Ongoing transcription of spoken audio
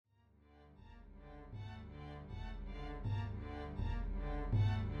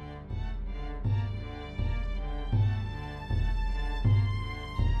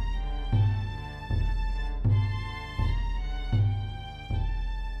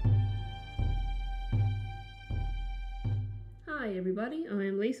Hi everybody,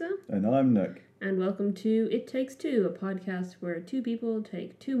 I'm Lisa. And I'm Nick. And welcome to It Takes Two, a podcast where two people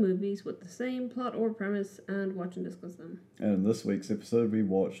take two movies with the same plot or premise and watch and discuss them. And in this week's episode we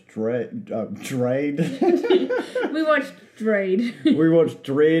watched Drade. We watched Drade. We watched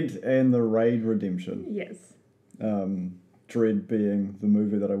Dredd and The Raid Redemption. Yes. Dredd being the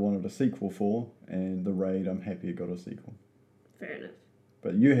movie that I wanted a sequel for, and The Raid, I'm happy it got a sequel. Fair enough.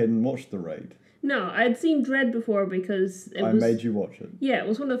 But you hadn't watched The Raid. No, I'd seen Dredd before because I made you watch it. Yeah, it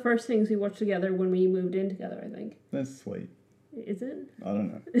was one of the first things we watched together when we moved in together, I think. That's sweet. Is it? I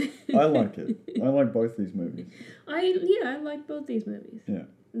don't know. I like it. I like both these movies. I like both these movies. Yeah.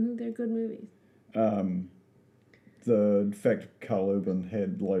 They're good movies. The fact Carl Urban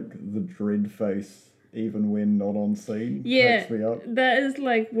had, like, the Dredd face even when not on scene cracks me up. That is,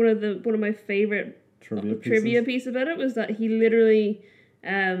 like, one of my favourite trivia piece about it was that he literally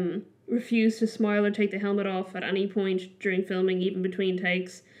refused to smile or take the helmet off at any point during filming, even between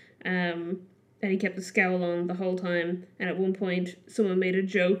takes. And he kept the scowl on the whole time. And at one point, someone made a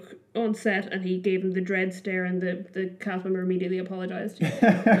joke on set, and he gave him the dread stare, and the cast member immediately apologised.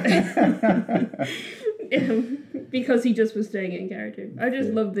 Because he just was staying in character. I just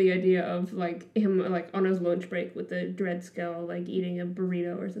loved the idea of like him like on his lunch break with the dread scowl, like eating a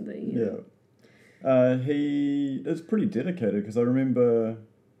burrito or something. Yeah. He is pretty dedicated, because I remember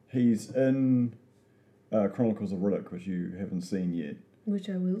he's in Chronicles of Riddick, which you haven't seen yet. Which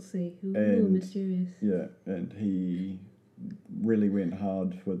I will see. Ooh, mysterious. Yeah, and he really went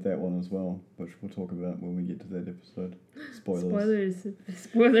hard with that one as well, which we'll talk about when we get to that episode. Spoilers.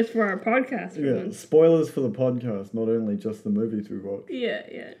 Spoilers for our podcast. Yeah, spoilers for the podcast, not only just the movies we watch.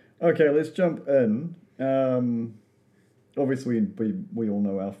 Yeah. Okay, let's jump in. Obviously, we all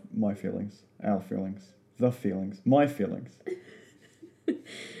know my feelings.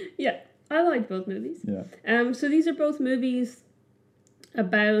 Yeah, I liked both movies. Yeah. So these are both movies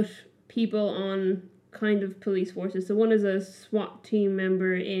about people on kind of police forces. So one is a SWAT team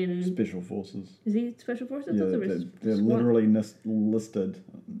member in... Special Forces. Is he Special Forces? Yeah, they're literally listed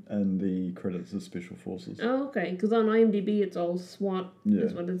in the credits as Special Forces. Oh, okay. Because on IMDb it's all SWAT,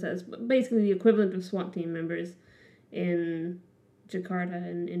 is what it says. But basically the equivalent of SWAT team members in Jakarta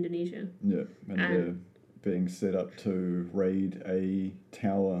in Indonesia. Yeah, and they're being set up to raid a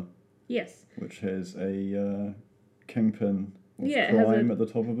tower. Yes. Which has a kingpin of crime at the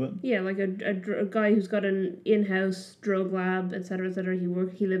top of it. Yeah, like a guy who's got an in-house drug lab, etc., etc. He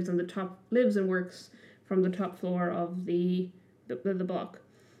lives and works from the top floor of the block.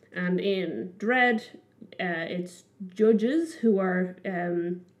 And in Dredd, it's judges who are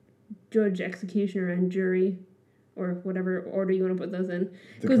judge, executioner, and jury, or whatever order you want to put those in.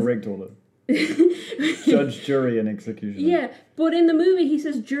 The correct order. Judge, jury, and executioner. Yeah, but in the movie he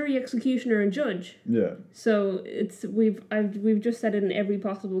says jury, executioner, and judge. Yeah. So we've just said it in every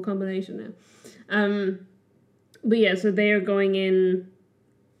possible combination now. But yeah, so they are going in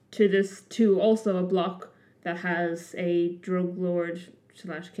to also a block that has a drug lord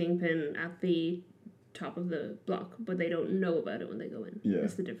 / kingpin at the top of the block, but they don't know about it when they go in. Yeah.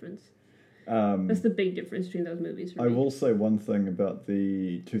 That's the difference. That's the big difference between those movies for me. I will say one thing about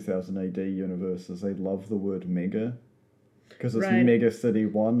the 2000 AD universe is they love the word mega. Because it's Mega City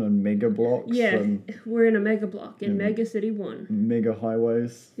 1 and Mega Blocks. Yeah, and we're in a Mega Block in Mega City 1. Mega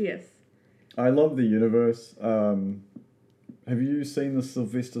Highways. Yes. I love the universe. Have you seen the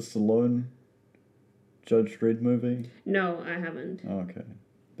Sylvester Stallone Judge Dredd movie? No, I haven't. Okay.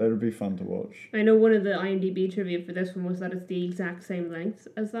 That would be fun to watch. I know one of the IMDb trivia for this one was that it's the exact same length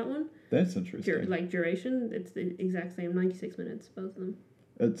as that one. That's interesting. Duration, it's the exact same, 96 minutes, both of them.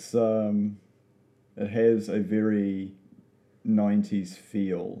 It's, it has a very 90s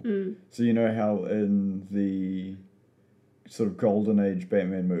feel. So you know how in the sort of golden age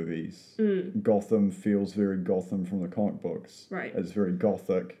Batman movies, Gotham feels very Gotham from the comic books. Right. It's very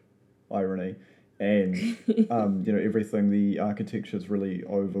gothic, irony. And, everything, the architecture is really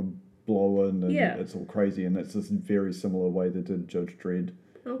overblown and it's all crazy. And it's this very similar way they did Judge Dredd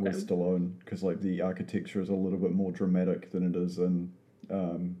with Stallone. Because, like, the architecture is a little bit more dramatic than it is in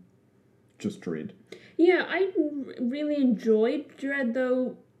just Dredd. Yeah, I really enjoyed Dredd,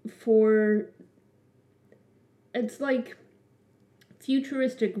 though, it's like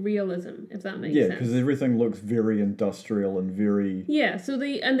futuristic realism, if that makes sense. Yeah, because everything looks very industrial and very... Yeah, so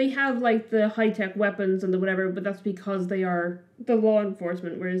they have, like, the high-tech weapons and the whatever, but that's because they are the law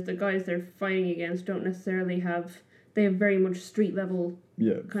enforcement, whereas the guys they're fighting against don't necessarily have... They have very much street-level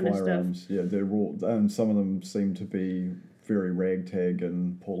kind of stuff. Yeah, they're all... And some of them seem to be very ragtag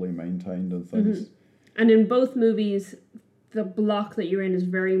and poorly maintained and things. Mm-hmm. And in both movies, the block that you're in is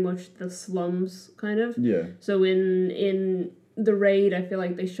very much the slums, kind of. Yeah. So in the Raid, I feel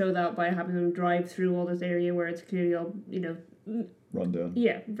like they show that by having them drive through all this area where it's clearly all, run down.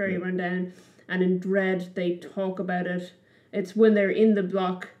 Yeah, very run down. And in Dread, they talk about it. It's when they're in the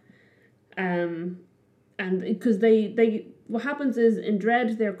block, and because they what happens is in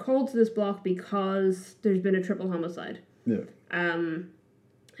Dread they're called to this block because there's been a triple homicide. Yeah.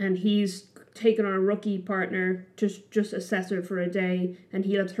 And he's taken on a rookie partner, just assessor for a day, and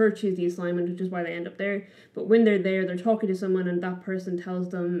he lets her choose the assignment, which is why they end up there. But when they're there, they're talking to someone, and that person tells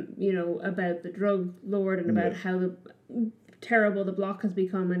them, about the drug lord and about how terrible the block has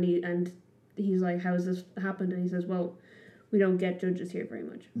become, and he's like, how has this happened? And he says, well, we don't get judges here very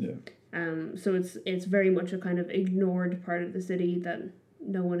much. Yeah. So it's very much a kind of ignored part of the city that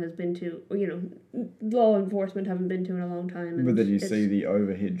no one has been to, law enforcement haven't been to in a long time. But then you see the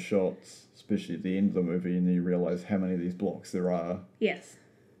overhead shots, especially at the end of the movie, and you realise how many of these blocks there are. Yes.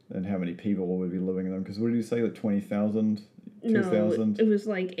 And how many people would be living in them. Because what did you say, like 20,000? 2,000? No, it was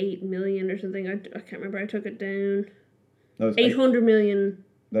like 8 million or something. I can't remember. I took it down. No, it's 800 million.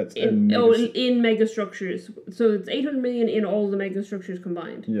 That's in megastructures. So it's 800 million in all the megastructures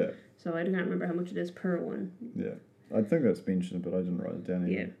combined. Yeah. So I can't remember how much it is per one. Yeah. I think that's mentioned, but I didn't write it down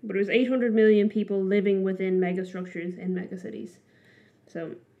either. Yeah, but it was 800 million people living within megastructures in megacities.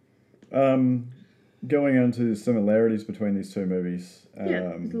 So... going into the similarities between these two movies.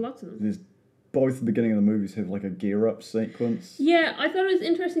 There's lots of them. There's both the beginning of the movies have like a gear up sequence. Yeah, I thought it was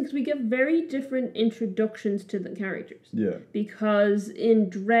interesting because we get very different introductions to the characters. Yeah. Because in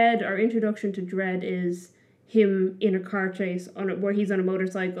Dread, our introduction to Dread is him in a car chase where he's on a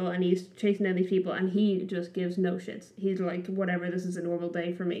motorcycle and he's chasing down these people and he just gives no shits. He's like, whatever, this is a normal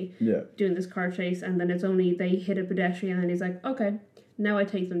day for me. Yeah. Doing this car chase, and then it's only they hit a pedestrian and he's like, okay, now I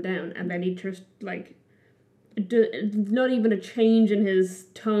take them down. And then he just like... not even a change in his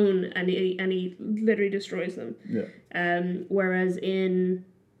tone, and he literally destroys them. Yeah. Whereas in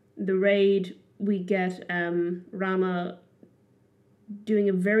the Raid, we get Rama doing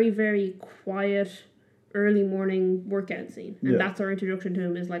a very, very quiet early morning workout scene, and that's our introduction to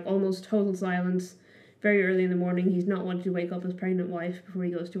him. Is like almost total silence, very early in the morning. He's not wanting to wake up his pregnant wife before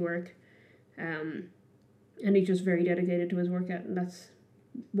he goes to work, and he's just very dedicated to his workout, and that's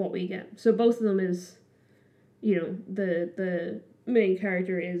what we get. So both of them is. The main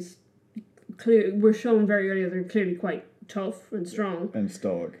character is clear. We're shown very early that they're clearly quite tough and strong. And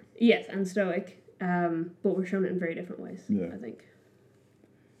stoic. Yes, and stoic. But we're shown it in very different ways, I think.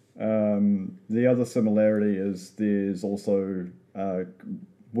 The other similarity is there's also,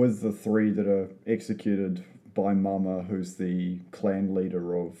 with the three that are executed by Mama, who's the clan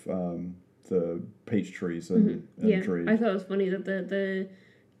leader of the peach trees in Dread. I thought it was funny that the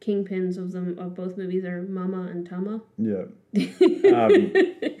kingpins of both movies are Mama and Tama. Yeah.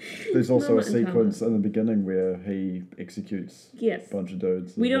 There's also a sequence in the beginning where he executes a bunch of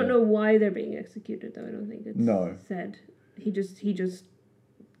dudes. We don't know why they're being executed, though. I don't think it's said. He just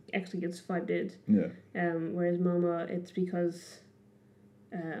executes 5 dudes. Yeah. Whereas Mama, it's because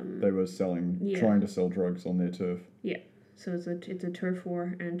they were trying to sell drugs on their turf. Yeah. So it's a turf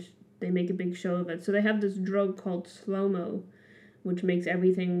war, and they make a big show of it. So they have this drug called slow-mo, which makes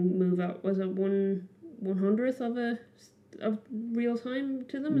everything move out. Was it 1/100th of real time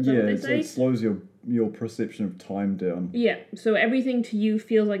to them? Is that what they say? It slows your perception of time down. Yeah, so everything to you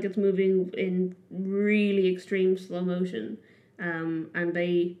feels like it's moving in really extreme slow motion, and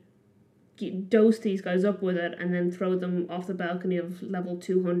they dose these guys up with it and then throw them off the balcony of level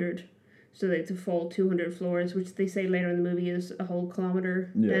 200, so they have to fall 200 floors, which they say later in the movie is a whole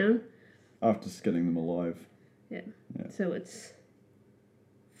kilometer down. After skinning them alive. Yeah. So it's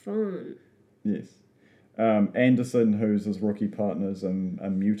fun. Yes. Anderson, who's his rookie partner, is a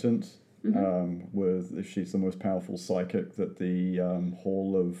mutant. She's the most powerful psychic that the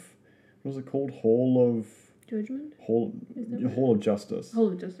Hall of... What was it called? Hall of... Judgement? Hall of Justice. Hall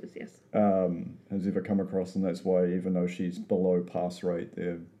of Justice, yes. Has ever come across, and that's why even though she's below pass rate,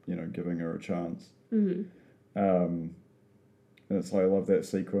 they're, giving her a chance. Mm-hmm. And it's like, I love that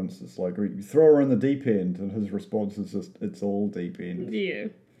sequence. It's like, you throw her in the deep end, and his response is just, it's all deep end. Yeah.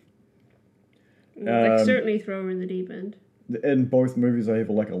 Like, certainly throw her in the deep end. In both movies, they have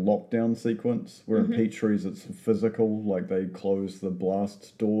like a lockdown sequence, where in Peach Trees it's physical, like they close the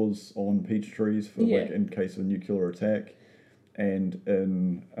blast doors on Peach Trees for like in case of nuclear attack. And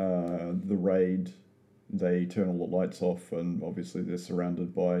in the Raid, they turn all the lights off, and obviously they're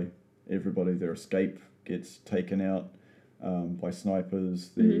surrounded by everybody. Their escape gets taken out by snipers.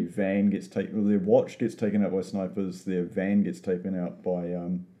 The van gets taken. Their watch gets taken out by snipers. Their van gets taken out by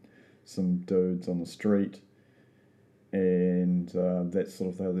some dudes on the street. and that's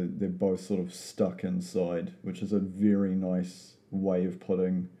sort of how they're both sort of stuck inside, which is a very nice way of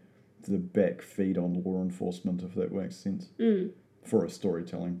putting the back feed on law enforcement, if that makes sense, for a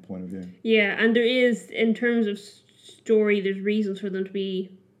storytelling point of view. Yeah, and there is, in terms of story, there's reasons for them to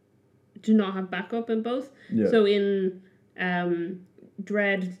not have backup in both. Yeah. So in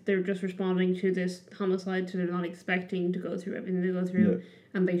Dread, they're just responding to this homicide, so they're not expecting to go through everything they go through,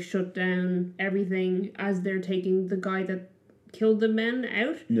 and they shut down everything as they're taking the guy that killed the men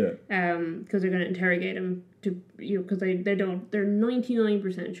out. Yeah. Because they're going to interrogate him because they're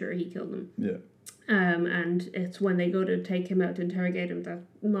 99% sure he killed them. Yeah. And it's when they go to take him out to interrogate him that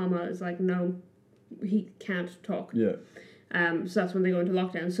Mama is like, no, he can't talk. Yeah. So that's when they go into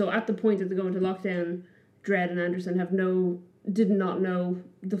lockdown. So at the point that they go into lockdown, Dredd and Anderson did not know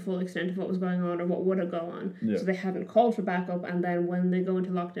the full extent of what was going on or what would have gone on. Yeah. So they hadn't called for backup, and then when they go into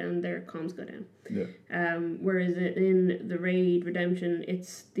lockdown, their comms go down. Yeah. Whereas in the Raid Redemption,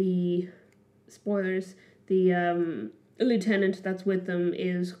 it's the spoilers. The lieutenant that's with them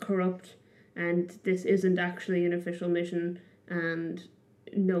is corrupt, and this isn't actually an official mission, and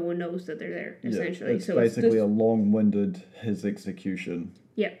no one knows that they're there, essentially. It's basically a long-winded his execution.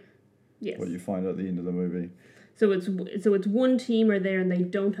 Yeah. Yes. What you find at the end of the movie. So it's one team are there and they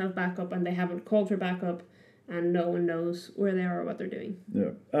don't have backup and they haven't called for backup and no one knows where they are or what they're doing.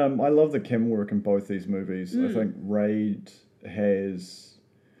 Yeah. I love the camera work in both these movies. I think Raid has...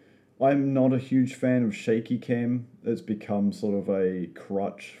 I'm not a huge fan of shaky cam. It's become sort of a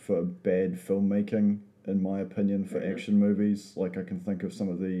crutch for bad filmmaking, in my opinion, for action movies. Like, I can think of some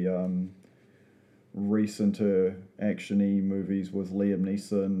of the recenter action-y movies with Liam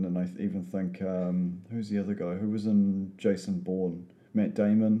Neeson, and I even think who's the other guy who was in Jason Bourne, Matt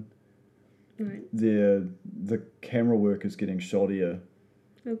Damon. Right. The camera work is getting shoddier.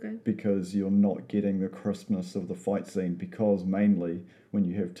 Okay. Because you're not getting the crispness of the fight scene, because mainly when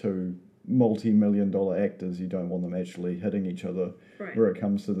you have two multi-million-dollar actors, you don't want them actually hitting each other. Right. Where it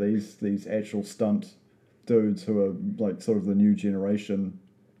comes to these actual stunt dudes who are like sort of the new generation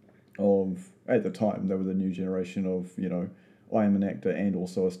of, at the time, they were the new generation of, you know, I am an actor and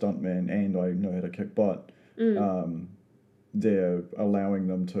also a stuntman and I know how to kick butt. They're allowing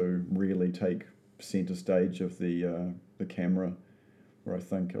them to really take center stage of the camera, where I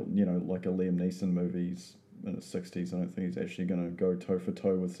think, you know, like a Liam Neeson movie's in his 60s, I don't think he's actually going to go toe for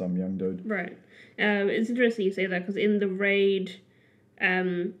toe with some young dude. Right. It's interesting you say that, because in the Raid,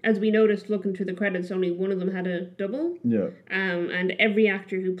 as we noticed looking through the credits, only one of them had a double. Yeah. And every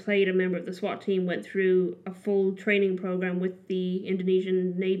actor who played a member of the SWAT team went through a full training program with the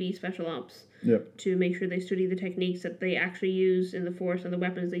Indonesian Navy Special Ops. Yep. To make sure they study the techniques that they actually use in the force and the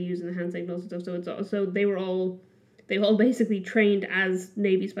weapons they use in the hand signals and stuff. So they all basically trained as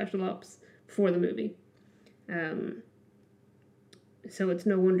Navy Special Ops for the movie. So it's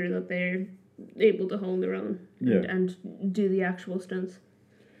no wonder that they're able to hold their own and do the actual stunts.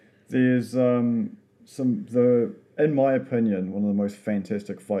 There's in my opinion, one of the most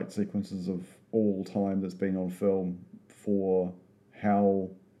fantastic fight sequences of all time that's been on film, for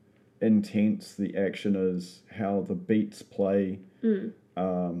how intense the action is, how the beats play,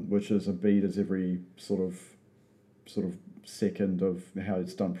 which is a beat is every sort of second of how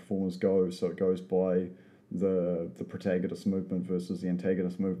stunt performers go, so it goes by the protagonist movement versus the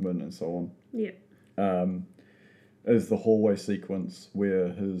antagonist movement and so on. Yeah. Is the hallway sequence where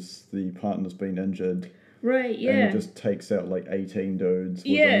the partner's been injured. Right, yeah. And he just takes out like 18 dudes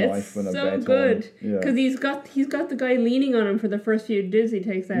with a knife and a baton. It's so good. Yeah. Because he's got the guy leaning on him for the first few dudes he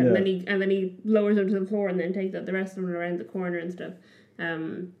takes out, and then he lowers him to the floor and then takes out the rest of them around the corner and stuff.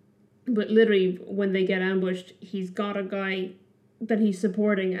 But literally, when they get ambushed, he's got a guy that he's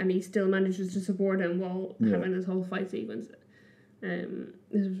supporting, and he still manages to support him while having this whole fight sequence. This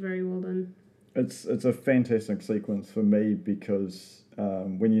was very well done. It's a fantastic sequence for me, because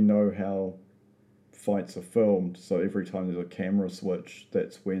when you know how fights are filmed, so every time there's a camera switch,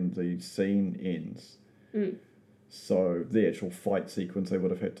 that's when the scene ends. So the actual fight sequence they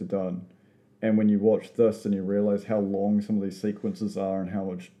would have had to done. And when you watch this and you realise how long some of these sequences are and how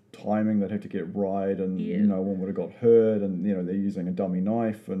much timing they'd have to get right, and you know, one would have got hurt, and you know, they're using a dummy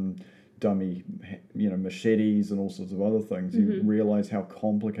knife and dummy, you know, machetes and all sorts of other things. You realise how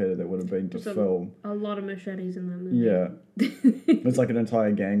complicated that would have been to film. A lot of machetes in that movie. Yeah. It's like an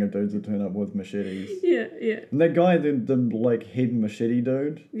entire gang of dudes that turn up with machetes. Yeah. And that guy, the like head machete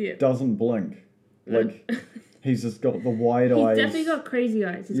dude, doesn't blink. Like, he's just got the wide eyes. He's definitely got crazy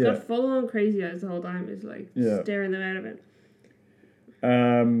eyes. He's got full-on crazy eyes the whole time. He's like staring them out of it.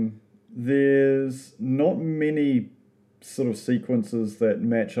 There's not many sort of sequences that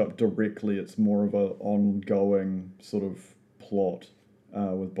match up directly. It's more of a ongoing sort of plot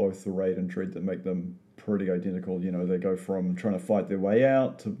with both the Raid and Dread that make them pretty identical. You know, they go from trying to fight their way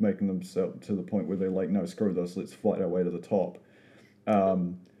out to making themselves to the point where they're like, no, screw this, let's fight our way to the top.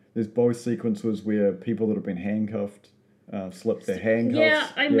 There's both sequences where people that have been handcuffed slip their handcuffs. Yeah,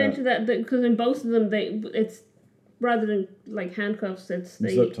 I mentioned that because in both of them, it's rather than like handcuffs, it's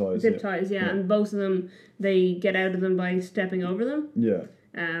zip ties. Yeah, and both of them they get out of them by stepping over them. Yeah.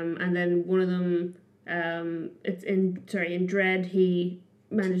 And then one of them, in Dread, he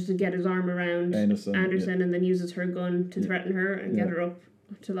managed to get his arm around Anderson and then uses her gun to threaten her and get her up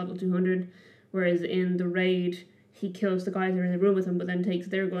to level 200. Whereas in the Raid, he kills the guys that are in the room with him, but then takes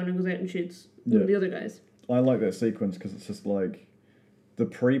their gun and goes out and shoots one of the other guys. I like that sequence because it's just like the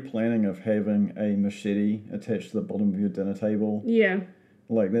pre-planning of having a machete attached to the bottom of your dinner table. Yeah.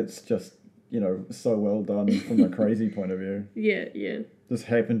 Like, that's just, you know, so well done from a crazy point of view. Yeah, yeah. Just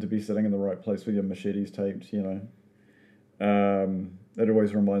happened to be sitting in the right place with your machetes taped, you know. It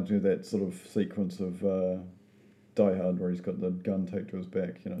always reminds me of that sort of sequence of Die Hard where he's got the gun taped to his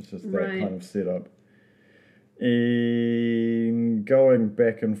back. You know, it's just that kind of setup. And going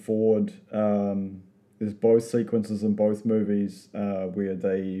back and forward, there's both sequences in both movies where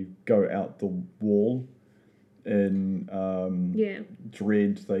they go out the wall. In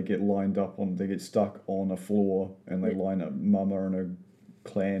Dread, they get lined up they get stuck on a floor, and they line up. Mama and her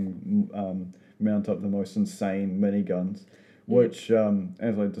clan mount up the most insane miniguns, which,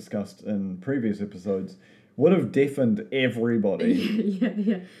 as I discussed in previous episodes, would have deafened everybody.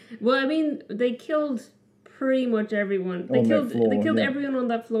 Yeah. Well, I mean, they killed pretty much everyone. They killed everyone on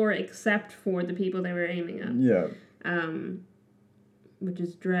that floor except for the people they were aiming at. Yeah. Which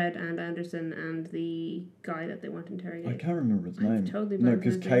is Dread and Anderson and the guy that they want to interrogate. I can't remember his name. Totally no,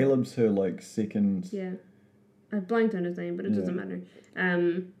 because Caleb's her like second. Yeah, I blanked on his name, but it doesn't matter.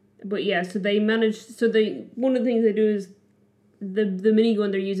 But yeah, so they managed. So one of the things they do is the minigun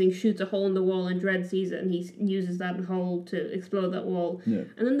they're using shoots a hole in the wall, and Dread sees it, and he uses that hole to explode that wall. Yeah.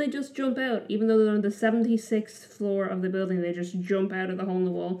 And then they just jump out, even though they're on the 76th floor of the building. They just jump out of the hole in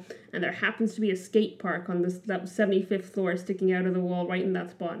the wall, and there happens to be a skate park on that 75th floor sticking out of the wall right in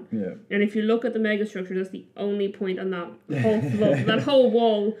that spot. Yeah. And if you look at the megastructure, that's the only point on that whole floor, that whole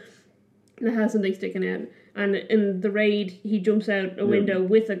wall that has something sticking out. And in the Raid, he jumps out a window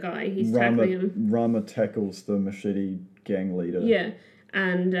with a guy. He's tackling him. Rama tackles the machete gang leader. Yeah,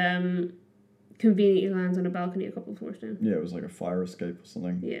 and conveniently lands on a balcony a couple of floors down. Yeah, it was like a fire escape or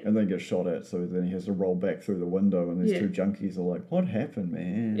something. Yeah. And then gets shot at, so then he has to roll back through the window, and these two junkies are like, what happened,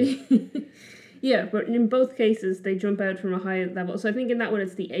 man? Yeah, but in both cases, they jump out from a high level. So I think in that one,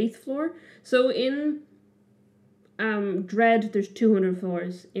 it's the 8th floor. So in Dread, there's 200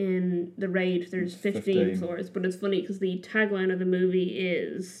 floors. In the Raid, there's 15 floors. But it's funny because the tagline of the movie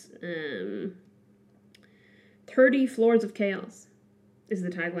is 30 floors of chaos is the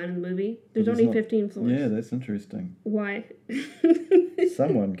tagline of the movie. There's only 15 floors. Yeah, that's interesting. Why?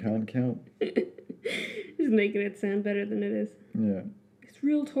 Someone can't count. Just making it sound better than it is. Yeah. It's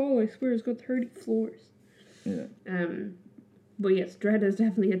real tall, I swear. It's got 30 floors. Yeah. But yes, Dread is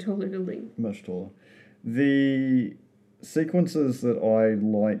definitely a taller building. Much taller. The sequences that I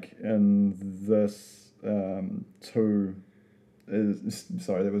like in this two is...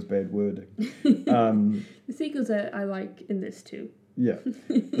 Sorry, that was bad wording. The sequels I like in this too. Yeah.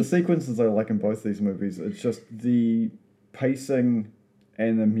 The sequences I like in both these movies, it's just the pacing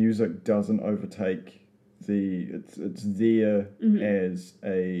and the music doesn't overtake it's there as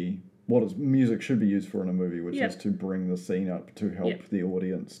what music should be used for in a movie, which is to bring the scene up to help the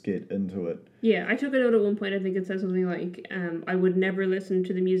audience get into it. Yeah, I took a note at one point. I think it says something like, I would never listen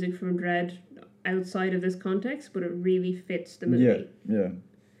to the music from Dread outside of this context, but it really fits the movie. Yeah.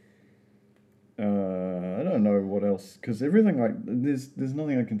 I don't know what else, because everything there's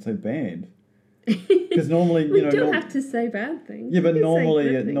nothing I can say bad. Because normally, we don't have to say bad things. Yeah, but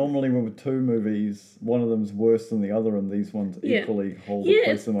normally with two movies, one of them's worse than the other, and these ones equally hold a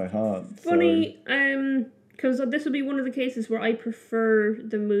place in my heart. Funny, because this would be one of the cases where I prefer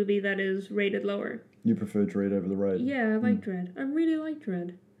the movie that is rated lower. You prefer Dread over the Raid? Yeah, I like Dread. I really like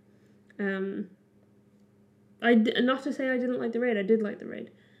Dread. Not to say I didn't like the Raid. I did like the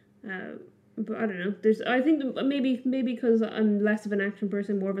Raid. But I don't know. I think maybe because I'm less of an action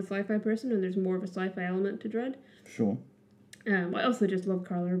person, more of a sci-fi person, and there's more of a sci-fi element to Dread. Sure. I also just love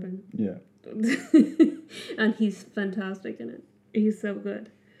Karl Urban. Yeah. And he's fantastic in it. He's so good.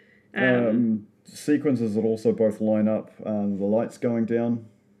 Sequences that also both line up. The lights going down.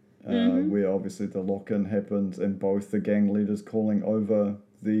 where obviously the lock-in happens and both the gang leaders calling over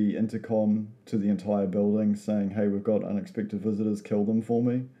the intercom to the entire building saying, hey, we've got unexpected visitors, kill them for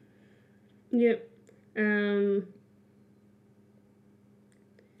me. Yep.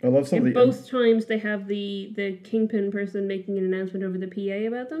 I love some of the... Both times they have the kingpin person making an announcement over the PA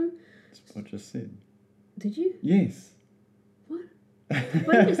about them. That's what I just said. Did you? Yes. What?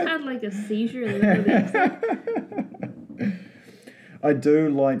 But I just had like a seizure in the middle of the episode. I do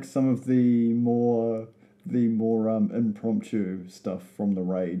like some of the more impromptu stuff from the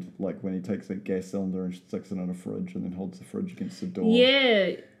raid, like when he takes that gas cylinder and sticks it in a fridge and then holds the fridge against the door.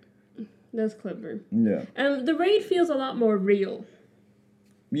 Yeah, that's clever. Yeah. The raid feels a lot more real.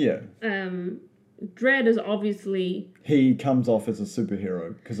 Yeah. Dredd is obviously... He comes off as a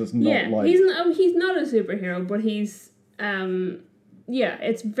superhero, because it's not like... he's not a superhero, but he's...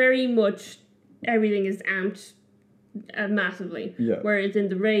 it's very much... Everything is amped massively. Yeah. Whereas in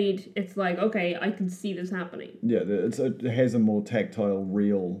the raid, it's like, okay, I can see this happening. Yeah, it has a more tactile,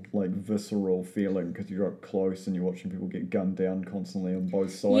 real, like, visceral feeling, because you're up close and you're watching people get gunned down constantly on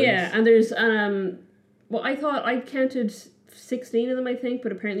both sides. Yeah, and there's... well, I thought I counted... 16 of them, I think,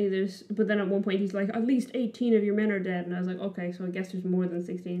 but apparently but then at one point he's like, at least 18 of your men are dead, and I was like, okay, so I guess there's more than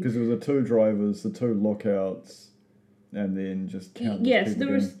 16. Because there was the 2 drivers, the 2 lookouts, and then just count. Yes,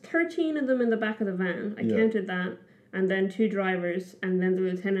 there was 13 of them in the back of the van. I counted that, and then 2 drivers, and then the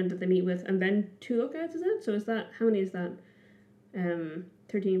lieutenant that they meet with, and then 2 lookouts, is it? So is that, how many is that?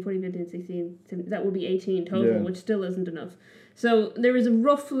 13, 14, 15, 16, 17, that would be 18 total, which still isn't enough. So there is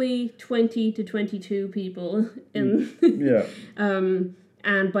roughly 20 to 22 people in...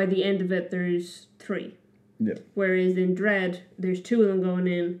 and by the end of it, there's 3. Yeah. Whereas in Dredd, there's 2 of them going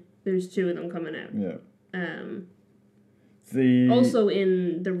in, there's 2 of them coming out. Yeah. Also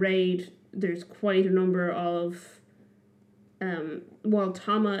in the raid, there's quite a number of... while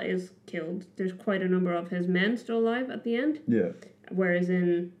Tama is killed, there's quite a number of his men still alive at the end. Yeah. Whereas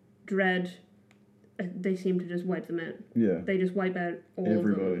in Dredd... they seem to just wipe them out. Yeah. They just wipe out all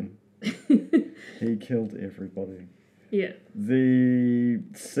everybody. of them. He killed everybody. Yeah. The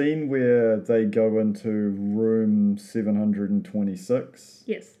scene where they go into room 726.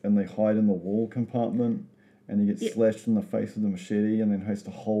 Yes. And they hide in the wall compartment. And he gets slashed in the face with a machete and then has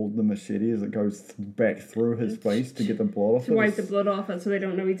to hold the machete as it goes back through his face to get the blood off it. To wipe the blood off it so they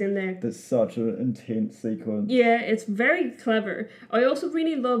don't know he's in there. That's such an intense sequence. Yeah, it's very clever. I also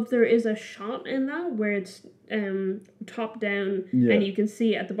really love there is a shot in that where it's top down and you can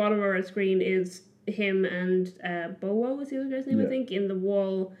see at the bottom of our screen is him and Bowo was the other guy's name, I think, in the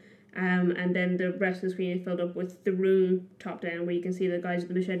wall. And then the rest of the screen is filled up with the room top down where you can see the guys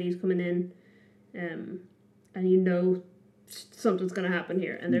with the machetes coming in. And you know something's going to happen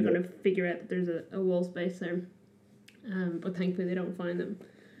here, and they're going to figure out that there's a wall space there. But thankfully they don't find them.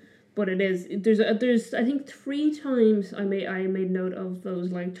 But it is there's I think 3 times I made note of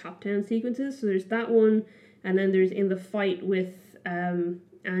those like top down sequences. So there's that one, and then there's in the fight with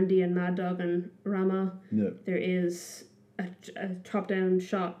Andy and Mad Dog and Rama. Yeah. There is a top down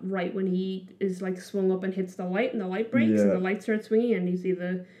shot right when he is like swung up and hits the light, and the light breaks and the light starts swinging, and you see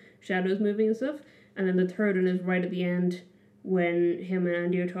the shadows moving and stuff. And then the third one is right at the end when him and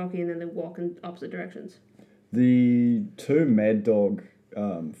Andy are talking and then they walk in opposite directions. The 2 Mad Dog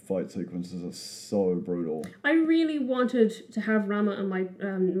fight sequences are so brutal. I really wanted to have Rama and my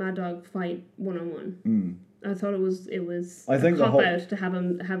Mad Dog fight one-on-one. I thought it was I think a cop-out to have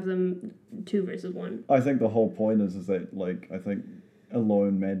them 2 versus 1. I think the whole point is that, like, I think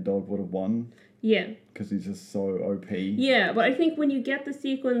alone Mad Dog would have won. Yeah. Because he's just so OP. Yeah, but I think when you get the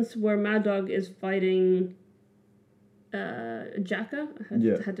sequence where Mad Dog is fighting Jacka,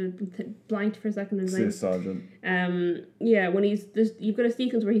 I had to blanked for a second. Sergeant. When you've got a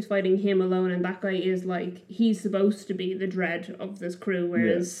sequence where he's fighting him alone, and that guy is like, he's supposed to be the Dredd of this crew,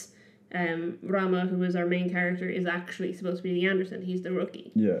 whereas Rama, who is our main character, is actually supposed to be the Anderson. He's the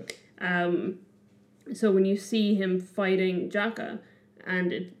rookie. Yeah. So when you see him fighting Jacka,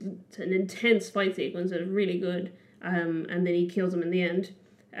 and it's an intense fight sequence, it's really good, and then he kills him in the end.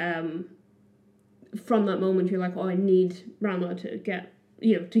 From that moment, you're like, oh, I need Rama to get,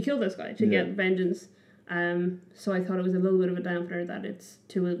 to kill this guy, to get vengeance. So I thought it was a little bit of a dampener that it's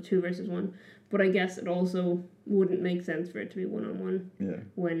two versus 1. But I guess it also wouldn't make sense for it to be 1-on-1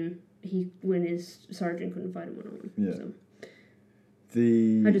 when his sergeant couldn't fight him 1-on-1. Yeah. So.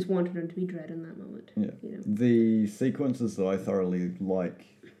 I just wanted him to be Dredd in that moment. Yeah. The sequences that I thoroughly like,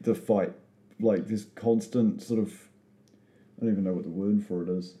 the fight, like this constant sort of, I don't even know what the word for it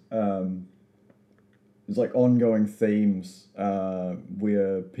is. It's like ongoing themes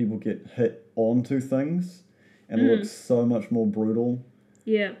where people get hit onto things, and it looks so much more brutal.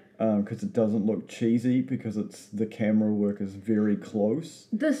 Yeah. Because it doesn't look cheesy because the camera work is very close.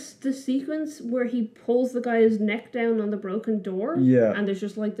 The sequence where he pulls the guy's neck down on the broken door. Yeah. And there's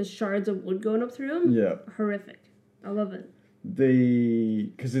just like the shards of wood going up through him. Yeah. Horrific. I love it.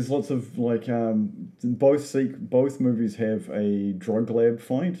 Because there's lots of like both movies have a drug lab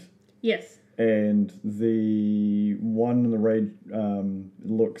fight. Yes. And the one in the raid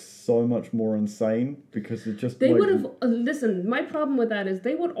looks so much more insane because it just... They would have... listen, my problem with that is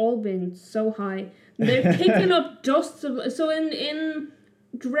they would all been so high. They're kicking up dust. So in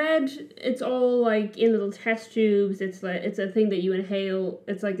Dread, it's all like in little test tubes. It's a thing that you inhale.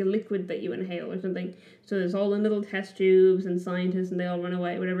 It's like a liquid that you inhale or something. So it's all in little test tubes and scientists and they all run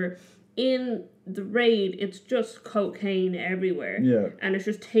away, whatever. In the raid, it's just cocaine everywhere. Yeah. And it's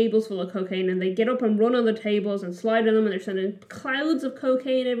just tables full of cocaine, and they get up and run on the tables and slide on them, and they're sending clouds of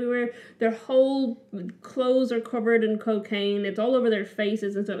cocaine everywhere. Their whole clothes are covered in cocaine. It's all over their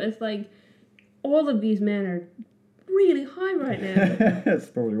faces and stuff. It's like, all of these men are really high right now. That's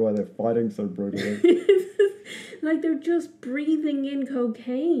probably why they're fighting so brutally. Like, they're just breathing in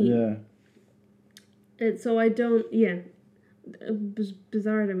cocaine. Yeah. So I don't,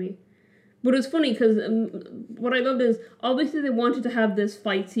 bizarre to me. But it's funny because what I loved is obviously they wanted to have this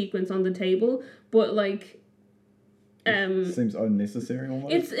fight sequence on the table, but like seems unnecessary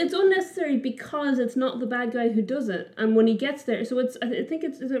almost. It's unnecessary because it's not the bad guy who does it, and when he gets there, so it's I think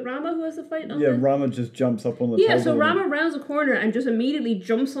is it Rama who has the fight on Rama just jumps up on the table. Yeah, so Rama rounds a corner and just immediately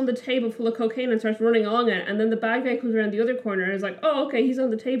jumps on the table full of cocaine and starts running along it, and then the bad guy comes around the other corner and is like, oh, okay, he's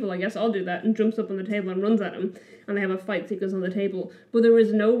on the table, I guess I'll do that, and jumps up on the table and runs at him, and they have a fight sequence on the table. But there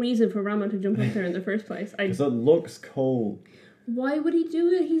was no reason for Rama to jump up there in the first place. Because it looks cool. Why would he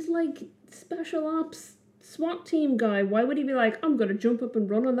do it? He's like special ops SWAT team guy. Why would he be like, I'm going to jump up and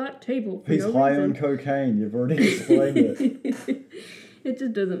run on that table? He's no high reason. on cocaine. You've already explained it. It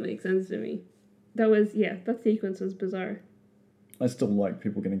just doesn't make sense to me. That sequence was bizarre. I still like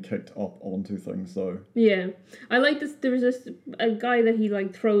people getting kicked up onto things, though. Yeah. I like this. There was a guy that he,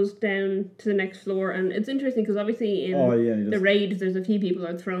 like, throws down to the next floor, and it's interesting because obviously in the raid, there's a few people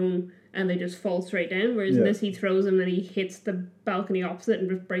that are thrown and they just fall straight down, whereas in this, he throws him and he hits the balcony opposite and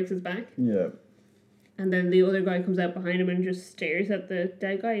just breaks his back. Yeah. And then the other guy comes out behind him and just stares at the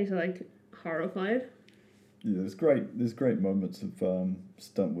dead guy. He's, like, horrified. Yeah, there's great moments of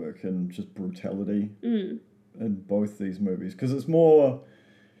stunt work and just brutality in both these movies. Because it's more...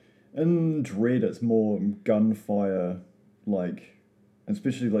 In Dread, it's more gunfire, like...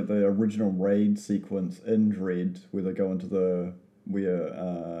 Especially, like, the original raid sequence in Dread, where they go into the...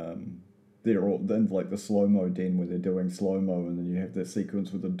 they're all in like the slow-mo den where they're doing slow-mo, and then you have that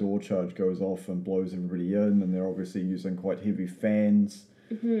sequence where the door charge goes off and blows everybody in, and they're obviously using quite heavy fans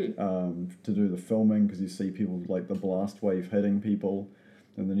to do the filming, because you see people like the blast wave hitting people,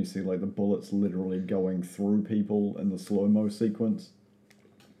 and then you see like the bullets literally going through people in the slow-mo sequence.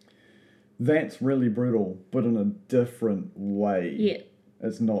 That's really brutal, but in a different way. Yeah.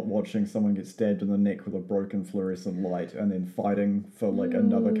 It's not watching someone get stabbed in the neck with a broken fluorescent light and then fighting for like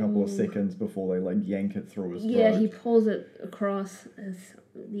another couple of seconds before they like yank it through his throat. Yeah, he pulls it across. It's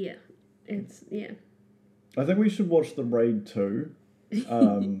I think we should watch The Raid 2.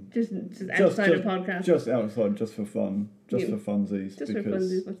 just outside of podcast. Just outside, just for fun. Just for funsies. Just for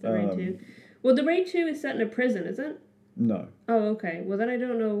funsies, what's The Raid 2? Well, The Raid 2 is set in a prison, is it? No. Oh, okay. Well, then I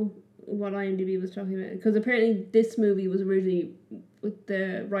don't know what IMDb was talking about. Because apparently this movie was originally...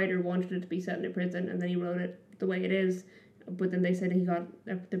 The writer wanted it to be set in a prison, and then he wrote it the way it is. But then they said he got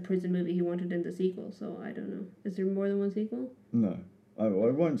the prison movie he wanted in the sequel, so I don't know. Is there more than one sequel? No. I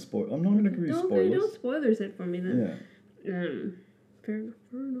won't spoil... I'm not going to give you spoilers. Okay, don't spoilers it for me then. Yeah. Fair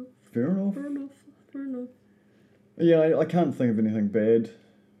enough. Yeah, I can't think of anything bad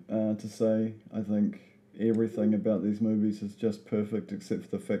to say. I think everything about these movies is just perfect, except for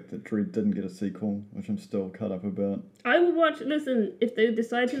the fact that Dread didn't get a sequel, which I'm still cut up about. I would watch... Listen, if they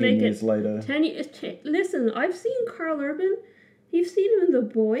decide to 10 make years later. 10 years... Listen, I've seen Carl Urban. You've seen him in The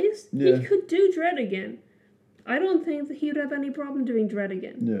Boys. Yeah. He could do Dread again. I don't think that he would have any problem doing Dread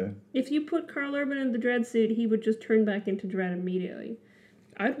again. Yeah. If you put Carl Urban in the Dread suit, he would just turn back into Dread immediately.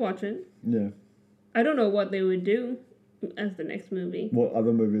 I'd watch it. Yeah. I don't know what they would do as the next movie. What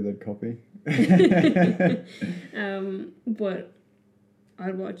other movie they'd copy? But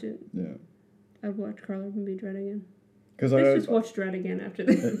I'd watch it. Yeah. I'd watch Carl Urban be Dread again. Let's just watch Dread again after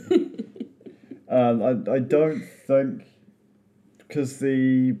this. I don't think... Because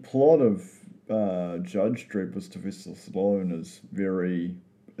the plot of Judge Dredd with Sylvester Stallone is very...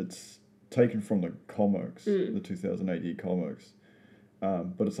 It's taken from the comics, the 2008 comics.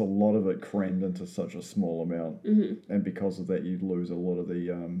 but it's a lot of it crammed into such a small amount. Mm-hmm. And because of that, you lose a lot of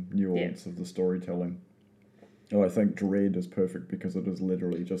the nuance of the storytelling. Oh, I think Dread is perfect because it is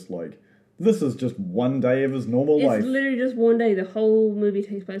literally just like, this is just one day of his normal life. It's literally just one day. The whole movie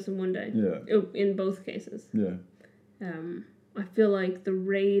takes place in one day. Yeah. In both cases. Yeah. I feel like The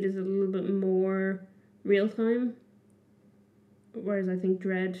Raid is a little bit more real time, whereas I think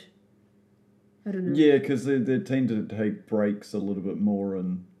Dread, I don't know. Yeah, because they tend to take breaks a little bit more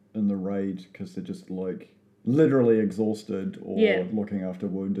in The Raid because they're just like literally exhausted or looking after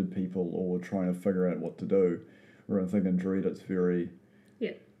wounded people or trying to figure out what to do. Where I think in Dread it's very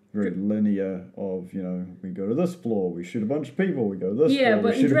linear of, we go to this floor, we shoot a bunch of people, we go to this floor,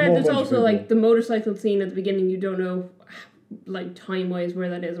 but in Dread there's also like the motorcycle scene at the beginning, you don't know like time-wise where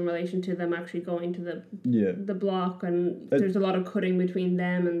that is in relation to them actually going to the block, and there's a lot of cutting between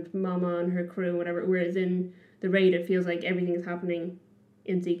them and Mama and her crew and whatever, whereas in The Raid it feels like everything is happening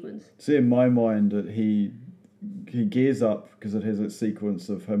in sequence. See, in my mind, he gears up because it has that sequence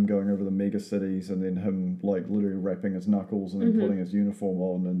of him going over the mega cities and then him like literally wrapping his knuckles and then putting his uniform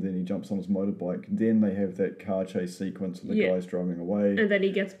on, and then he jumps on his motorbike. Then they have that car chase sequence of the guys driving away, and then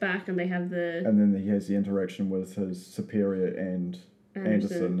he gets back and they have and then he has the interaction with his superior and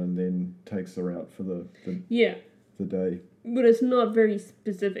Anderson, and then takes her out for the day. But it's not very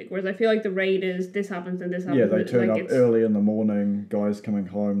specific, whereas I feel like The Raid is this happens and this happens. Yeah, they turn up early in the morning, guys coming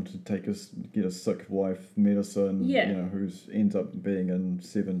home to get a sick wife medicine, who's ends up being in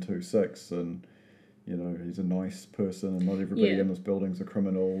 726, and, he's a nice person and not everybody in this building's a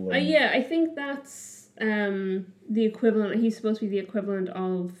criminal. I think that's the equivalent, he's supposed to be the equivalent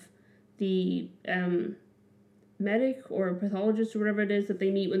of the medic or pathologist or whatever it is that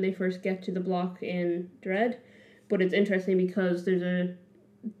they meet when they first get to the block in Dread. But it's interesting because they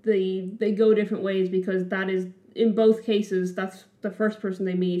go different ways, because that is, in both cases, that's the first person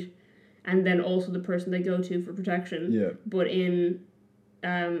they meet and then also the person they go to for protection. Yeah. But and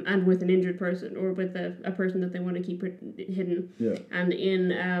with an injured person or with a person that they want to keep hidden. Yeah. And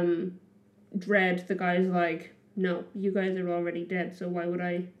in Dread, the guy's like, no, you guys are already dead, so why would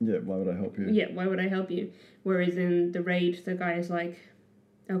I... Yeah, why would I help you? Yeah, why would I help you? Whereas in The Raid, the guy is like...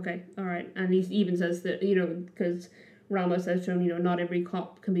 Okay, all right. And he even says that, because Rama says to him, not every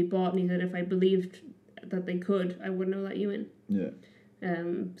cop can be bought. And he said, if I believed that they could, I wouldn't have let you in. Yeah.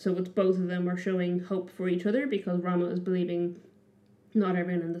 So it's both of them are showing hope for each other, because Rama is believing not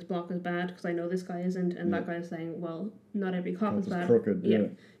everyone in this block is bad, because I know this guy isn't. And that guy is saying, well, not every cop is bad. Crooked,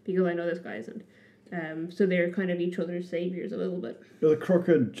 because I know this guy isn't. So they're kind of each other's saviors a little bit. Yeah, the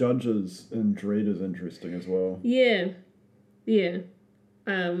crooked judges in Dread is interesting as well. Yeah.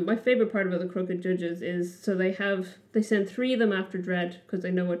 My favourite part about the crooked judges is, so they send 3 of them after Dread because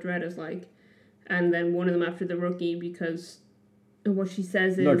they know what Dread is like, and then 1 of them after the rookie because what she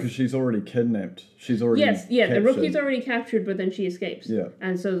says is... No, because she's already kidnapped. She's already captured. The rookie's already captured, but then she escapes. Yeah.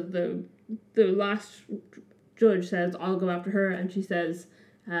 And so the last judge says, I'll go after her, and she says,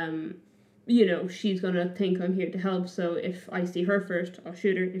 she's going to think I'm here to help, so if I see her first, I'll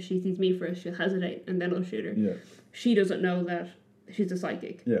shoot her. If she sees me first, she'll hesitate, and then I'll shoot her. Yeah. She doesn't know that she's a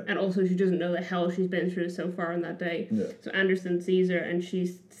psychic. Yeah. And also she doesn't know the hell she's been through so far on that day. Yeah. So Anderson sees her and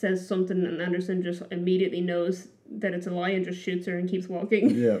she says something, and Anderson just immediately knows that it's a lie and just shoots her and keeps walking.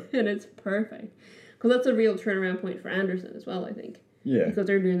 Yeah. And it's perfect. Because that's a real turnaround point for Anderson as well, I think. Yeah. Because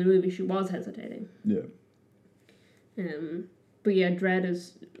earlier in the movie she was hesitating. Yeah. But yeah, Dread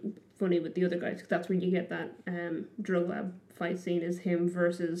is funny with the other guys, because that's where you get that drug lab fight scene, is him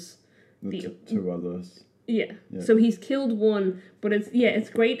versus the 2 others. Yeah. So he's killed 1, but it's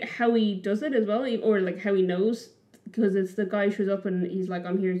great how he does it as well, or like how he knows, because it's the guy shows up and he's like,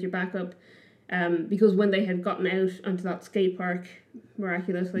 I'm here as your backup, because when they had gotten out onto that skate park,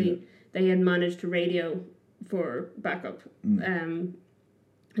 miraculously, they had managed to radio for backup, and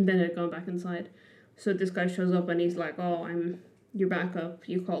then had gone back inside. So this guy shows up and he's like, oh, I'm your backup,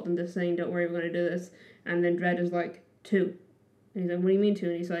 you called them this thing, don't worry, we're going to do this. And then Dredd is like, 2. And he's like, what do you mean 2?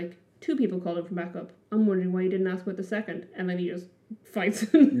 And he's like, 2 people called him for backup. I'm wondering why you didn't ask about the second. And then he just fights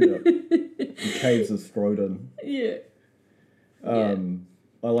him. He caves his throat in. Yeah.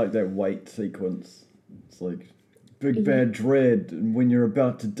 I like that wait sequence. It's like, big bad Dredd, and when you're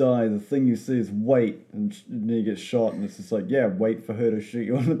about to die, the thing you see is wait, and then you get shot, and it's just like, wait for her to shoot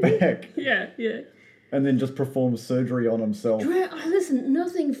you on the back. Yeah. And then just perform surgery on himself. Listen,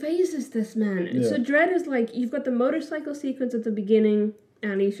 nothing phases this man. Yeah. So Dredd is like, you've got the motorcycle sequence at the beginning,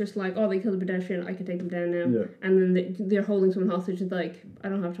 and he's just like, oh, they killed a pedestrian, I can take them down now. Yeah. And then they're holding someone hostage, and like, I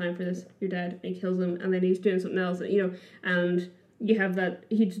don't have time for this, you're dead. And he kills them, and then he's doing something else, and you have that,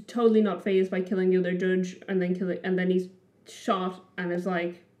 he's totally not fazed by killing the other judge, and then he's shot and is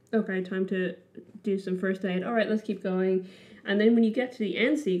like, okay, time to do some first aid. All right, let's keep going. And then when you get to the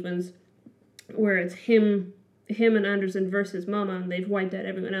end sequence, where it's him and Anderson versus Mama, and they've wiped out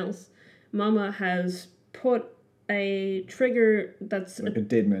everyone else. Mama has put a trigger that's like a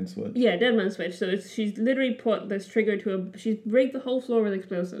dead man switch. Yeah, dead man switch. So she's literally put this trigger to she's rigged the whole floor with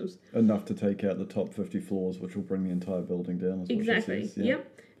explosives. Enough to take out the top 50 floors, which will bring the entire building down. Exactly. Says, yeah.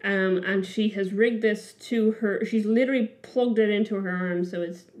 Yep. And she has rigged this to her. She's literally plugged it into her arm, so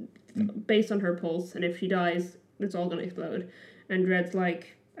it's based on her pulse. And if she dies, it's all gonna explode. And Dredd's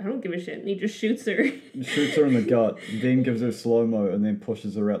like, I don't give a shit. And he just shoots her. He shoots her in the gut, then gives her slow-mo, and then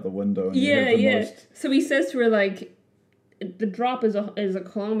pushes her out the window. And most... So he says to her, like, the drop is a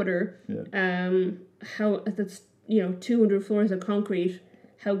kilometer. Yeah. How that's 200 floors of concrete.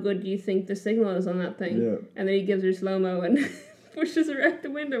 How good do you think the signal is on that thing? Yeah. And then he gives her slow-mo and pushes her out the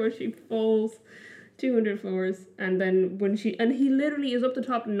window and she falls 200 floors. And then he literally is up the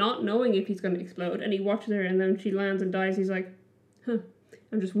top not knowing if he's going to explode. And he watches her and then she lands and dies. He's like, huh.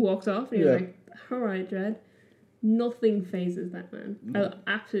 And just walks off. And you're like, all right, Dredd. Nothing phases that man. I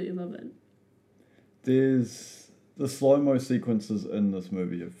absolutely love it. There's... The slow-mo sequences in this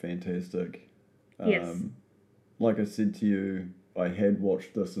movie are fantastic. Yes. Like I said to you, I had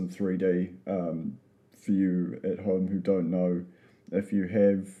watched this in 3D. For you at home who don't know, if you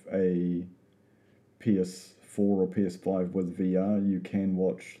have a PS4 or PS5 with VR, you can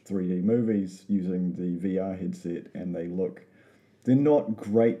watch 3D movies using the VR headset, and they're not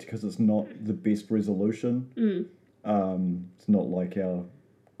great because it's not the best resolution. It's not like our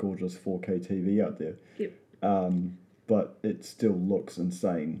gorgeous 4K TV out there. Yep. But it still looks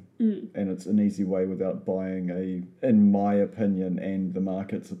insane. And it's an easy way without buying in my opinion and the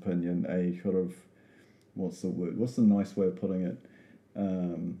market's opinion, a sort of, what's the word? What's the nice way of putting it?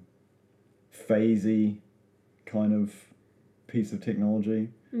 Phasey kind of piece of technology.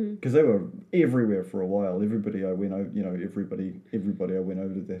 Because they were everywhere for a while. Everybody I went over I went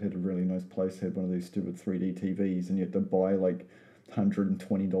over to that had a really nice place had one of these stupid 3D TVs, and you had to buy like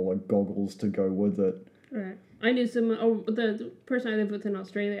 $120 goggles to go with it. Right. I knew the person I lived with in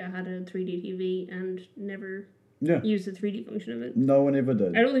Australia had a 3D TV and never used the 3D function of it. No one ever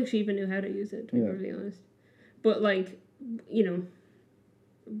did. I don't think she even knew how to use it, to be perfectly honest. But, like,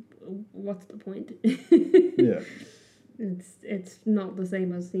 what's the point? Yeah. It's not the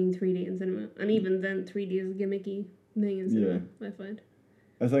same as seeing 3D in cinema. And even then, 3D is a gimmicky thing in cinema, I find.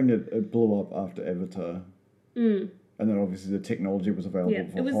 I think it blew up after Avatar. And then obviously the technology was available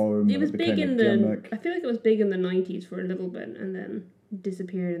for home. It was big in the... I feel like it was big in the 90s for a little bit and then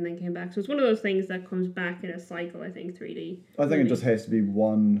disappeared and then came back. So it's one of those things that comes back in a cycle, I think, 3D. I think it just has to be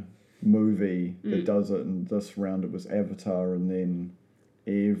one movie that does it, and this round it was Avatar, and then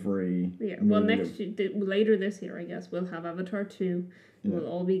every... Yeah, well, later this year, I guess, we'll have Avatar 2. Yeah. We'll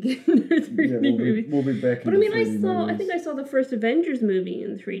all be getting our 3D movies. We'll be back in But I mean, I think I saw the first Avengers movie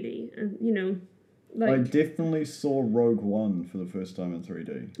in 3D, and, I definitely saw Rogue One for the first time in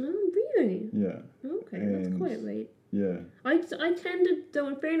 3D. Oh, really? Yeah. Okay, that's quite late. Yeah. I tended, though,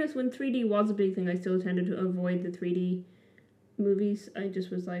 in fairness, when 3D was a big thing, I still tended to avoid the 3D movies. I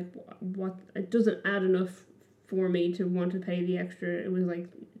just was like, what? It doesn't add enough for me to want to pay the extra. It was like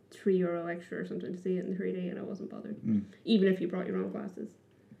 €3 extra or something to see it in 3D, and I wasn't bothered. Even if you brought your own glasses.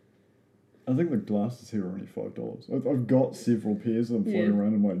 I think the glasses here are only $5. I've got several pairs of them floating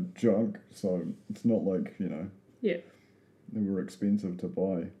around in my junk, so it's not like, Yeah. They were expensive to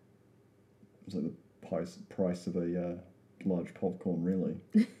buy. It was like the price of a large popcorn, really.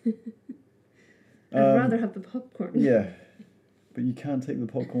 I'd rather have the popcorn. Yeah. But you can't take the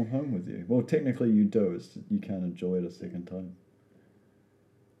popcorn home with you. Well, technically you do. You can't enjoy it a second time.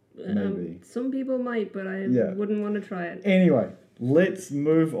 Maybe. Some people might, but I wouldn't want to try it. Anyway, let's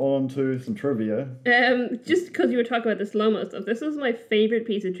move on to some trivia. Just because you were talking about the slow-mo stuff, this is my favourite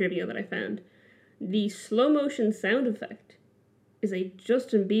piece of trivia that I found. The slow-motion sound effect is a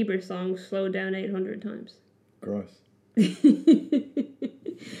Justin Bieber song slowed down 800 times. Gross.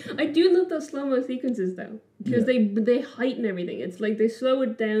 I do love those slow-mo sequences, though, because they heighten everything. It's like they slow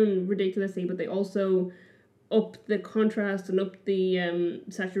it down ridiculously, but they also up the contrast and up the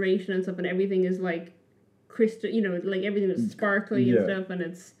saturation and stuff, and everything is like crystal, like everything is sparkly and stuff, and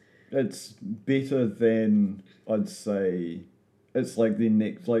it's better than, I'd say, it's like the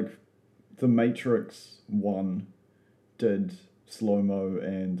next, like the Matrix 1 did slow-mo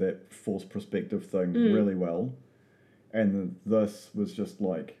and that forced perspective thing really well, and this was just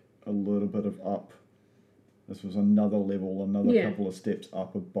like a little bit of up. This was another level, another couple of steps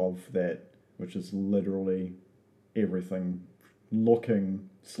up above that, which is literally everything looking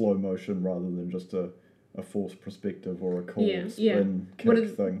slow motion rather than just a a forced perspective or a cool Yeah, spin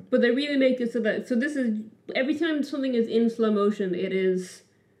kick thing. But they really make it so this is, every time something is in slow motion, it is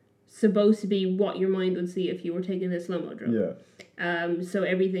supposed to be what your mind would see if you were taking this slow-mo drug. Yeah. So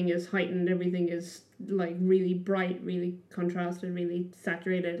everything is heightened, everything is like really bright, really contrasted, really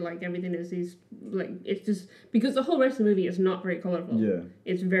saturated, like everything is these, like, it's just, because the whole rest of the movie is not very colourful. Yeah.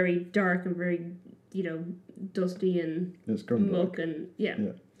 It's very dark and very, dusty and it's grim muck and, yeah.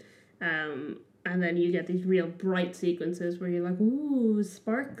 And then you get these real bright sequences where you're like, ooh,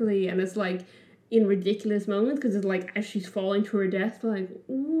 sparkly, and it's like, in ridiculous moments, because it's like as she's falling to her death, like,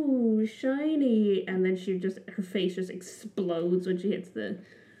 ooh, shiny, and then her face just explodes when she hits the...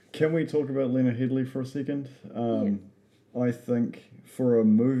 Can we talk about Lena Headey for a second? Yeah. I think for a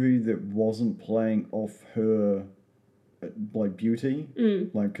movie that wasn't playing off her, like, beauty,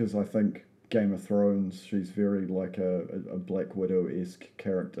 like, because I think Game of Thrones, she's very like a Black Widow-esque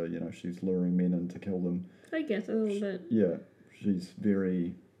character, she's luring men in to kill them. I guess a little bit. Yeah, she's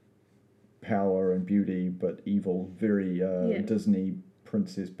very... power and beauty, but evil. Very Disney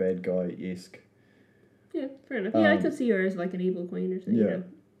princess bad guy-esque. Yeah, fair enough. Yeah, I could see her as like an evil queen or something,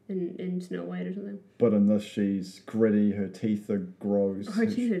 in Snow White or something. But in this, she's gritty, her teeth are gross. Her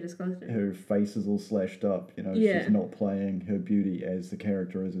teeth are disgusting. Her face is all slashed up, she's not playing her beauty as the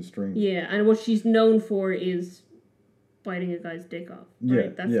character as her strength. Yeah, and what she's known for is biting a guy's dick off. Right?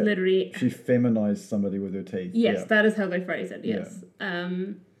 Yeah, that's literally... She feminized somebody with her teeth. Yes, that is how they phrase it, yes. Yeah.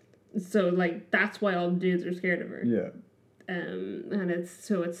 So, like, that's why all the dudes are scared of her. Yeah. And it's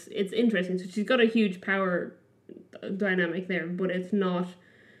interesting. So she's got a huge power dynamic there, but it's not,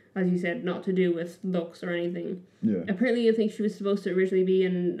 as you said, not to do with looks or anything. Yeah. Apparently, I think she was supposed to originally be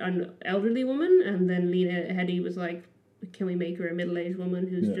an elderly woman, and then Lena Headey was like, can we make her a middle-aged woman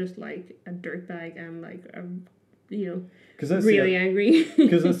who's just, like, a dirtbag and, like, really angry?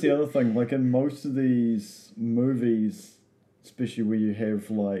 Because that's the other thing. Like, in most of these movies... especially where you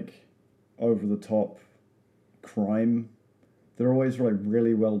have, like, over-the-top crime, they're always, like,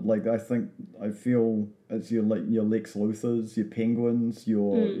 really well... Like, I feel it's your Lex Luthors, your Penguins,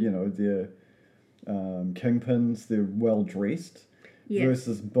 your, their Kingpins, they're well-dressed. Yes.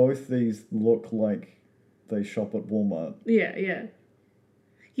 Versus both these look like they shop at Walmart. Yeah, yeah.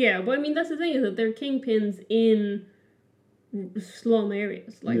 Yeah, but, I mean, that's the thing, is that they're Kingpins in slum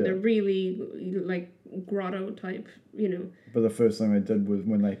areas. Like, they're really, like, grotto type, But the first thing they did was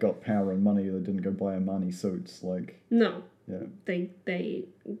when they got power and money, they didn't go buy Armani suits, like... No. Yeah. They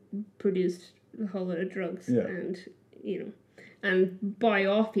produced a whole lot of drugs and, and buy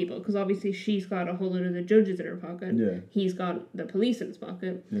off people, because obviously she's got a whole lot of the judges in her pocket. Yeah. He's got the police in his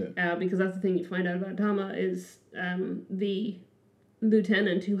pocket. Yeah. Because that's the thing you find out about Tama is the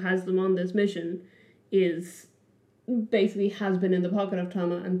lieutenant who has them on this mission is... basically has been in the pocket of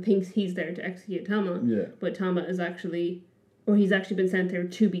Tama and thinks he's there to execute Tama. Yeah. But Tama is actually... or he's actually been sent there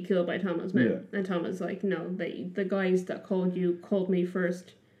to be killed by Tama's men. Yeah. And Tama's like, no, the guys that called me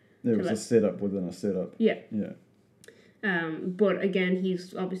first. There was a setup within a setup. Yeah. Yeah. But again,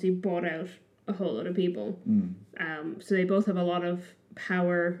 he's obviously bought out a whole lot of people. So they both have a lot of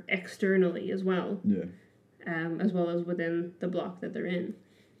power externally as well. Yeah. As well as within the block that they're in.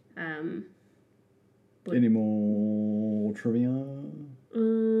 But any more trivia?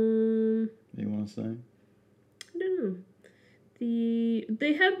 You want to say? I don't know.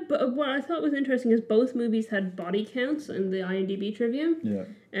 They had, what I thought was interesting is both movies had body counts in the IMDb trivia. Yeah.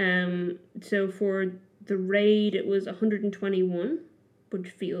 So for The Raid, it was 121, which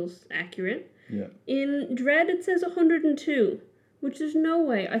feels accurate. Yeah. In Dread, it says 102, which is no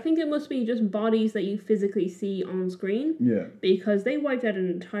way. I think it must be just bodies that you physically see on screen. Yeah. Because they wiped out an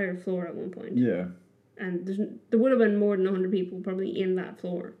entire floor at one point. Yeah. And there would have been more than 100 people probably in that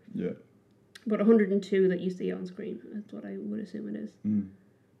floor. Yeah. But 102 that you see on screen. That's what I would assume it is.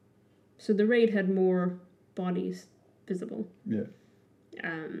 So The Raid had more bodies visible. Yeah.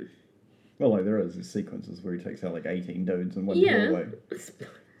 Well, like, there is sequences where he takes out, like, 18 dudes in one doorway.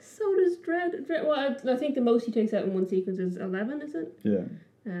 So does Dread. Well, I think the most he takes out in one sequence is 11, is it? Yeah.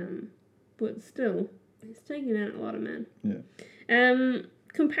 But still, he's taking out a lot of men. Yeah.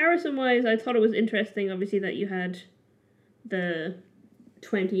 Comparison-wise, I thought it was interesting, obviously, that you had the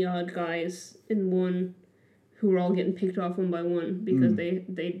 20-odd guys in one who were all getting picked off one by one because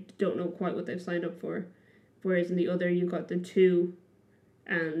they don't know quite what they've signed up for. Whereas in the other, you got the two,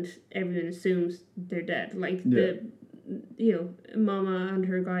 and everyone assumes they're dead. Like, Mama and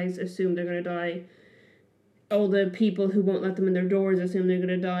her guys assume they're going to die. All the people who won't let them in their doors assume they're going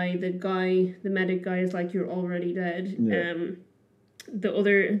to die. The medic guy is like, you're already dead. Yeah.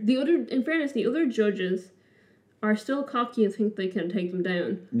 In fairness, the other judges, are still cocky and think they can take them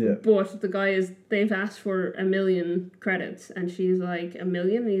down. Yeah. But the guy is, they've asked for 1 million credits, and she's like, 1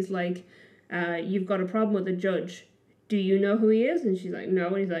 million? And he's like, you've got a problem with the judge. Do you know who he is? And she's like, no.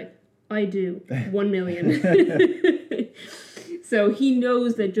 And he's like, I do. 1 million. So he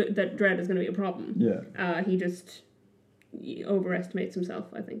knows that that Dredd is going to be a problem. Yeah. He overestimates himself,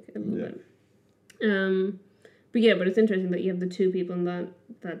 I think, a little bit. But it's interesting that you have the two people in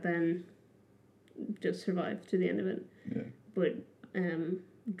that then just survive to the end of it. Yeah. But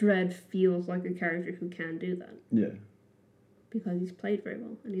Dredd feels like a character who can do that. Yeah. Because he's played very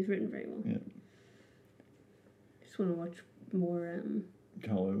well and he's written very well. Yeah. Just want to watch more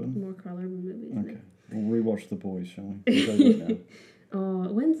Carl Urban. More Carl Urban movies. Okay. We'll rewatch The Boys, shall we? We'll do that now. Oh,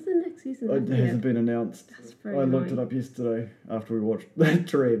 when's the next season? It hasn't been announced. That's very I looked annoying. it up yesterday after we watched that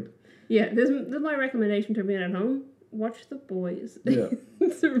Dredd. Yeah, this is my recommendation to everyone at home. Watch The Boys. Yeah.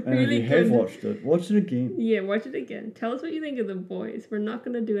 It's a really And if you good... have watched it, watch it again. Yeah, watch it again. Tell us what you think of The Boys. We're not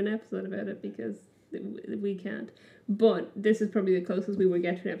going to do an episode about it because we can't. But this is probably the closest we would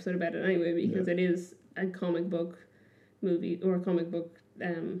get to an episode about it anyway, because it is a comic book movie or a comic book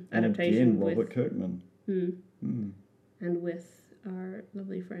adaptation. And again, Robert Kirkman. And with our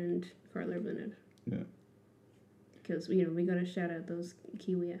lovely friend Carl Urban in it. Yeah. Because, we got to shout out those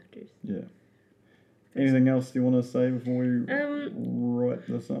Kiwi actors. Yeah. Anything else you want to say before we wrap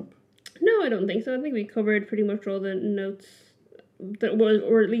this up? No, I don't think so. I think we covered pretty much all the notes that was,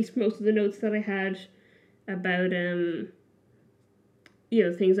 or at least most of the notes that I had about,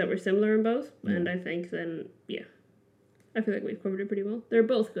 things that were similar in both. Yeah. And I think then, I feel like we've covered it pretty well. They're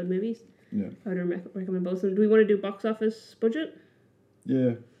both good movies. Yeah. I would recommend both of them. Do we want to do box office budget?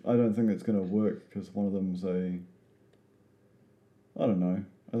 Yeah. I don't think it's going to work because one of them's I don't know.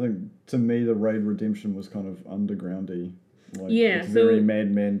 I think, to me, the Raid Redemption was kind of undergroundy. It's very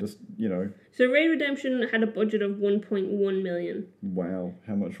Mad Men, just, So Raid Redemption had a budget of 1.1 million. Wow.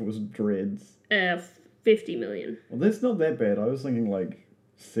 How much was Dredd's? 50 million. Well, that's not that bad. I was thinking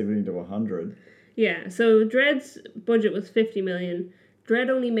 70 to 100. Yeah, so Dredd's budget was 50 million. Dredd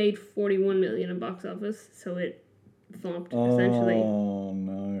only made 41 million in box office, so it flopped, essentially. Oh,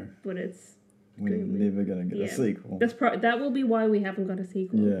 no. But it's... We're never going to get a sequel. That will be why we haven't got a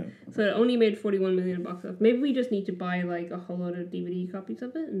sequel. Yeah. So it only made 41 million in box office. Maybe we just need to buy a whole lot of DVD copies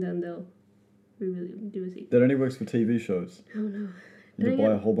of it, and then they'll really do a sequel. That only works for TV shows. Oh no. You have to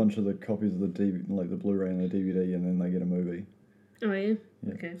buy a whole bunch of the copies of the the Blu-ray and the DVD, and then they get a movie. Oh yeah?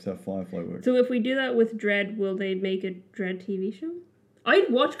 Yeah. Okay. That's how Firefly works. So if we do that with Dredd, will they make a Dredd TV show?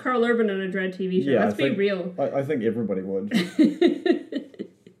 I'd watch Carl Urban on a Dredd TV show. Let's be real. I think everybody would.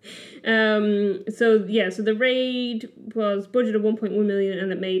 So the Raid was budget of 1.1 million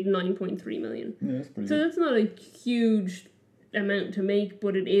and it made 9.3 million. Yeah, that's pretty good. So that's not a huge amount to make,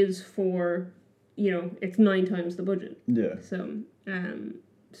 but it is for, it's 9 times the budget. Yeah. So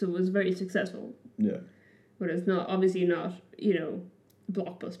it was very successful. Yeah. But it's not, obviously not,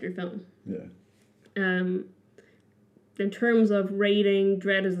 blockbuster film. Yeah. In terms of rating,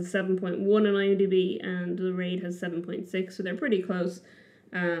 Dredd is a 7.1 on IMDb and The Raid has 7.6, so they're pretty close.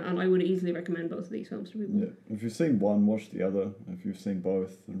 And I would easily recommend both of these films to people. Yeah. If you've seen one, watch the other. If you've seen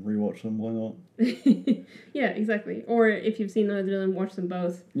both, then rewatch them. Why not? Yeah, exactly. Or if you've seen neither of them, watch them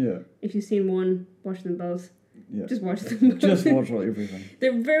both. Yeah. If you've seen one, watch them both. Yeah. Just watch them both. Just watch everything.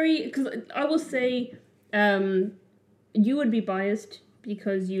 They're very... Because I will say, you would be biased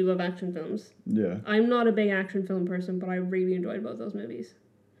because you love action films. Yeah. I'm not a big action film person, but I really enjoyed both those movies.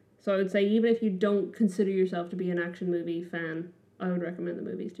 So I would say even if you don't consider yourself to be an action movie fan, I would recommend the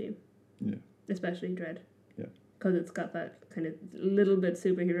movies to you. Yeah. Especially Dredd. Yeah. Because it's got that kind of little bit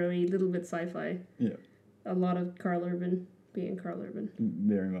superhero-y, little bit sci-fi. Yeah. A lot of Carl Urban being Carl Urban.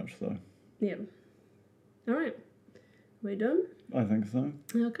 Very much so. Yeah. All right. We done? I think so.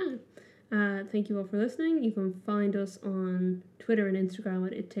 Okay. Thank you all for listening. You can find us on Twitter and Instagram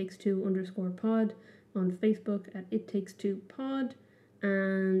at ittakes2_pod, on Facebook at ittakes2pod,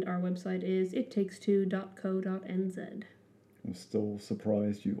 and our website is ittakes2.co.nz. I'm still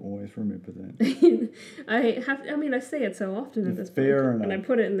surprised you always remember that. I say it so often at this point. Fair enough. And I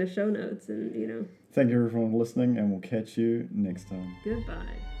put it in the show notes and, Thank you everyone for listening, and we'll catch you next time.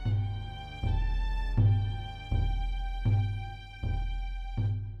 Goodbye.